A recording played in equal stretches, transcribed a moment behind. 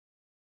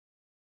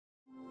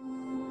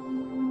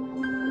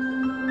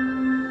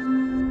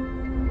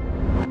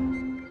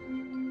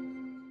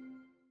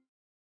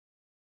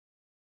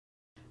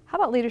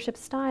about leadership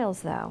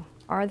styles, though?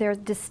 Are there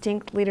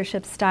distinct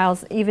leadership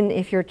styles, even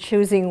if you're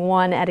choosing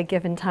one at a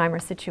given time or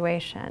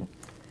situation?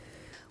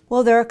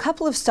 Well, there are a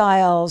couple of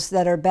styles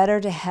that are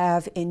better to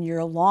have in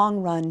your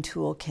long-run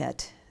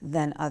toolkit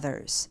than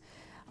others.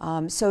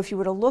 So if you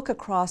were to look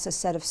across a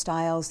set of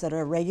styles that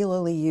are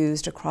regularly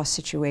used across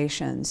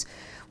situations,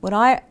 what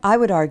I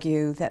would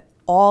argue that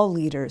all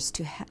leaders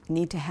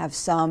need to have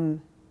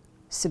some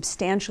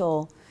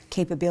substantial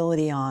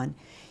capability on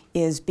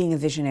is being a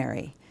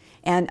visionary.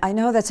 And I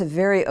know that's a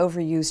very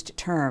overused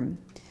term,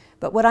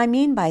 but what I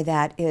mean by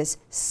that is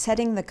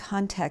setting the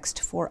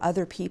context for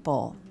other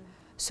people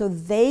so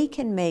they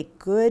can make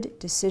good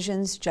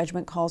decisions,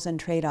 judgment calls, and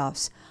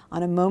trade-offs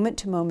on a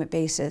moment-to-moment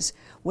basis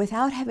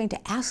without having to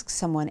ask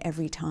someone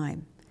every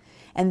time.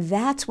 And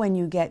that's when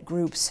you get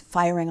groups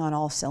firing on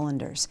all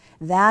cylinders.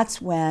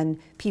 That's when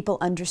people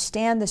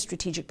understand the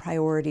strategic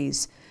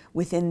priorities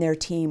within their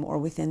team or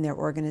within their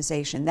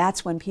organization.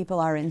 That's when people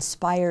are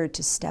inspired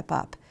to step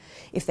up.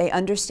 If they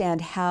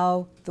understand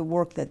how the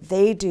work that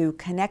they do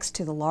connects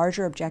to the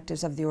larger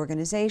objectives of the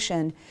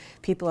organization,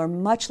 people are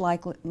much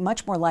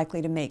more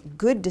likely to make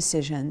good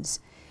decisions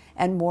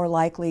and more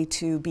likely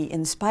to be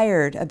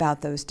inspired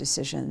about those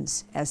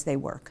decisions as they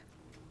work.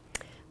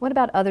 What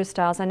about other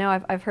styles? I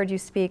know I've heard you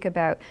speak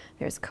about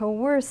there's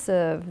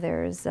coercive,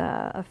 there's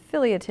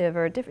affiliative,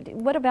 or different.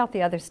 What about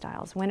the other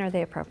styles? When are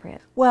they appropriate?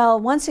 Well,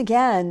 once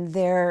again,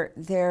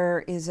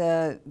 there is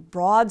a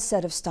broad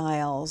set of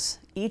styles,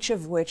 each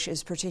of which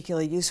is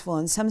particularly useful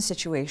in some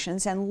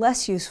situations and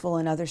less useful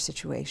in other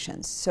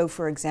situations. So,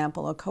 for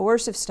example, a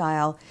coercive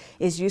style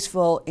is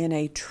useful in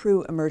a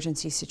true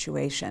emergency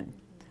situation.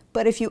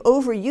 But if you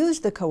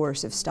overuse the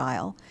coercive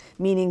style,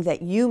 meaning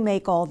that you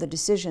make all the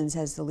decisions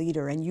as the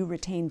leader and you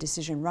retain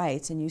decision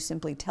rights and you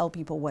simply tell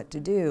people what to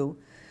do,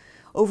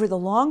 over the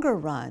longer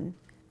run,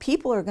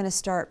 people are going to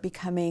start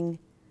becoming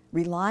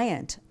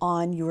reliant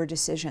on your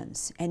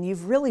decisions. And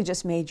you've really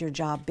just made your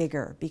job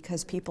bigger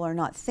because people are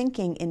not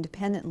thinking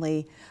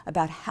independently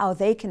about how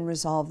they can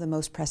resolve the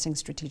most pressing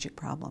strategic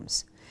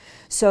problems.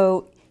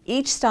 So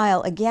each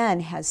style, again,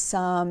 has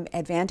some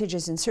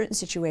advantages in certain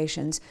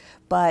situations,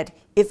 but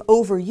if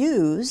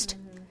overused,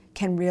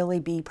 can really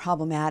be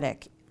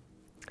problematic.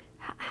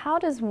 How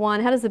does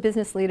a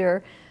business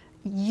leader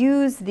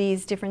use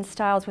these different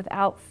styles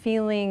without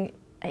feeling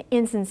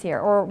insincere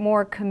or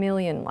more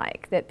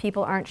chameleon-like, that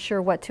people aren't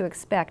sure what to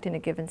expect in a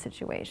given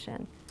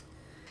situation?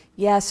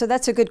 Yeah, so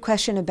that's a good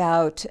question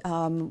about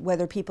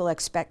whether people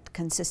expect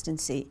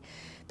consistency.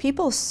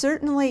 People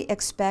certainly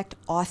expect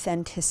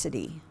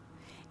authenticity.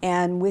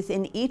 And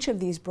within each of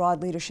these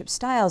broad leadership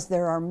styles,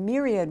 there are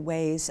myriad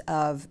ways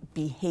of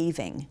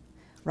behaving,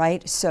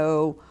 right?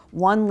 So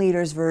one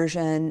leader's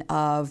version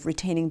of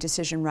retaining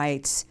decision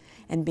rights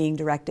and being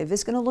directive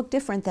is going to look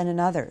different than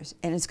another's,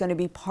 and it's going to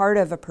be part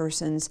of a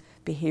person's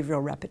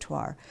behavioral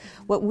repertoire.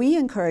 What we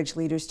encourage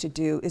leaders to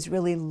do is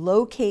really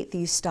locate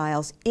these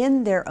styles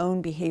in their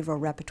own behavioral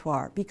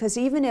repertoire, because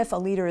even if a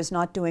leader is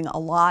not doing a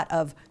lot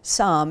of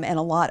some and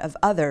a lot of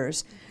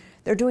others,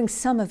 they're doing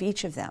some of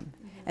each of them.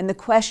 And the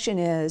question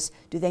is,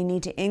 do they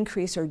need to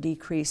increase or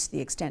decrease the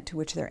extent to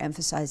which they're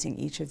emphasizing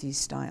each of these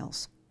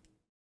styles?